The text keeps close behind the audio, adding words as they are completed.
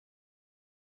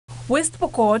West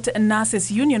Pokot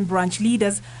Nurses Union branch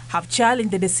leaders have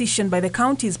challenged the decision by the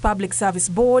county's Public Service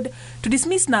Board to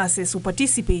dismiss nurses who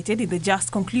participated in the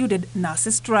just concluded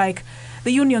nurses' strike.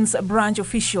 The union's branch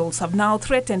officials have now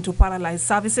threatened to paralyze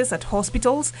services at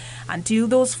hospitals until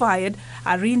those fired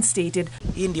are reinstated.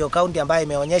 Hii ndio county ambayo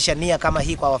imeonyesha nia kama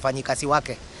hii kwa wafanyikazi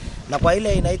wake. Na kwa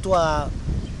ile inaitwa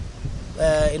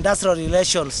industrial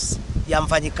relations ya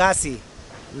mfanyikazi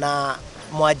na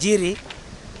mwajiri,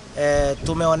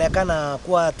 tumeonekana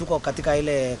kuwa tuko katika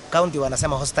ile county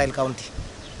wanasema hostile county,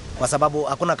 kwa sababu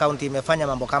hakuna county imefanya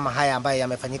mambo kama haya ambayo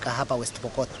yamefanyika hapa West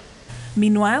Pokot.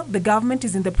 Meanwhile, the government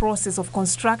is in the process of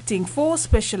constructing 4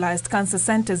 specialized cancer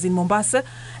centers in Mombasa,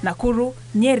 Nakuru,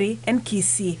 Nyeri and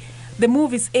Kisii. The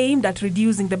move is aimed at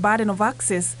reducing the burden of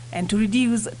access and to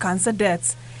reduce cancer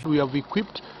deaths. We have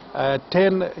equipped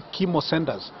 10 chemo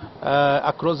centers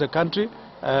across the country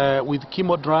with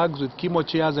chemo drugs, with chemo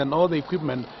chairs and all the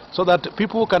equipment, so that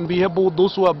people can be able,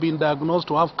 those who have been diagnosed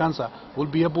to have cancer, will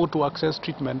be able to access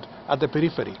treatment at the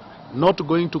periphery. Not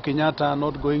going to Kenyatta,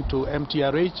 not going to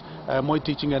MTRH, Moi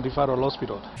Teaching and Referral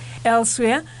Hospital.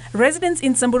 Elsewhere, residents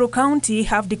in Samburu County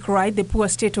have decried the poor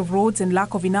state of roads and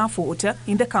lack of enough water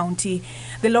in the county.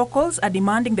 The locals are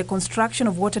demanding the construction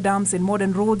of water dams and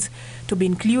modern roads to be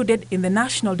included in the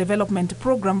National Development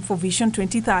Program for Vision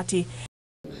 2030.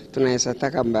 Tunaweza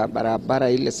taka barabara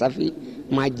ile safi,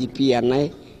 maji pia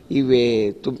naye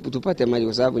iwe tupate maji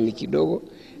kwa sababu ni kidogo,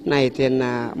 naye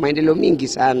tena maendeleo mingi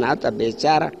sana, hata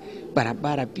biashara,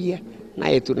 barabara pia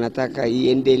naye tunataka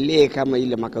iendelee kama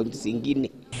ile makaunti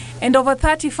zingine. And over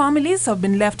 30 families have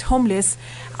been left homeless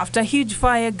after a huge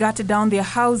fire gutted down their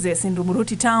houses in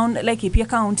Rumuruti town, Laikipia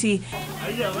County.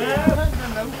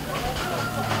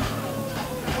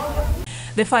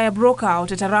 The fire broke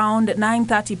out at around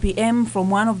 9:30 p.m. from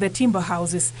one of the timber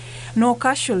houses. No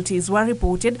casualties were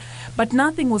reported, but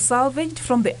nothing was salvaged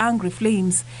from the angry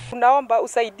flames. Tunaomba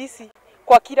usaidizi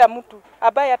kwa kila mtu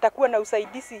ambaye atakuwa na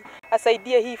usaidizi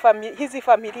asaidie hizi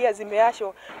familia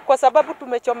zimeashwa, kwa sababu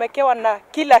tumechomekewa na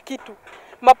kila kitu.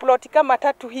 Maploti kama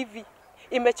 3 hivi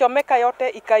imechomeka yote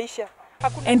ikaisha.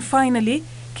 And finally,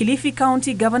 Kilifi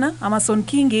County Governor Amason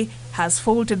Kingi has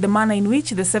faulted the manner in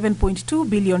which the 7.2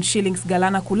 billion shillings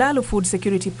Galana Kulalu food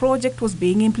security project was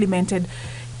being implemented.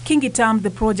 Kingi termed the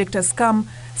project as scam,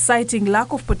 citing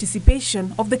lack of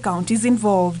participation of the counties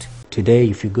involved. Today,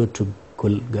 if you go to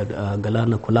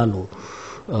Galana Kulalu,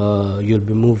 you'll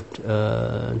be moved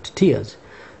to tears.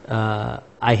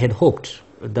 I had hoped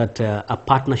that a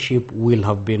partnership will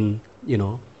have been,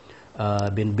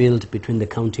 been built between the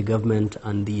county government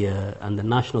and the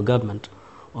national government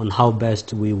on how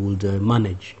best we would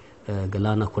manage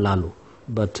Galana Kulalu.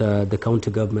 But the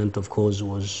county government, of course,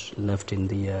 was left in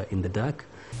the dark.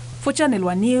 For Channel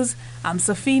 1 News, I'm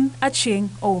Serfine Achieng,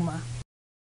 Oma.